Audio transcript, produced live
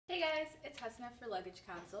guys, it's Hasna for Luggage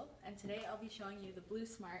Council, and today I'll be showing you the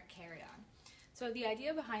Bluesmart carry-on. So the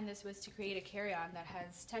idea behind this was to create a carry-on that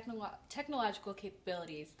has technological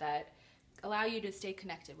capabilities that allow you to stay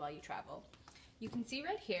connected while you travel. You can see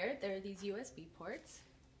right here, there are these USB ports.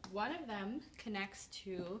 One of them connects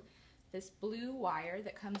to this blue wire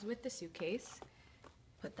that comes with the suitcase.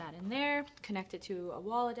 Put that in there, connect it to a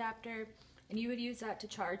wall adapter, and you would use that to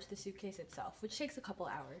charge the suitcase itself, which takes a couple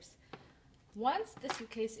hours. Once the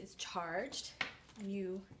suitcase is charged and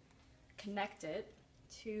you connect it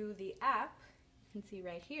to the app, you can see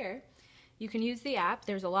right here, you can use the app.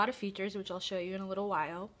 There's a lot of features which I'll show you in a little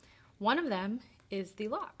while. One of them is the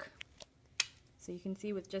lock. So you can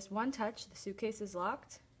see with just one touch, the suitcase is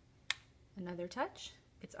locked. Another touch,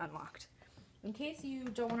 it's unlocked. In case you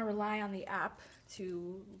don't want to rely on the app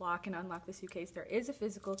to lock and unlock the suitcase, there is a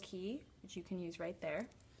physical key which you can use right there.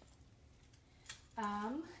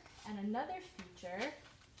 And another feature,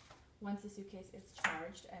 once the suitcase is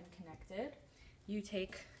charged and connected, you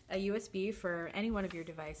take a USB for any one of your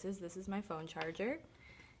devices. This is my phone charger.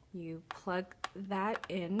 You plug that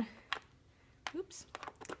in,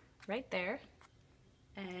 right there,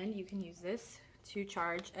 and you can use this to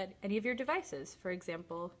charge at any of your devices. For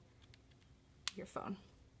example, your phone.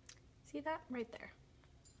 See that? Right there.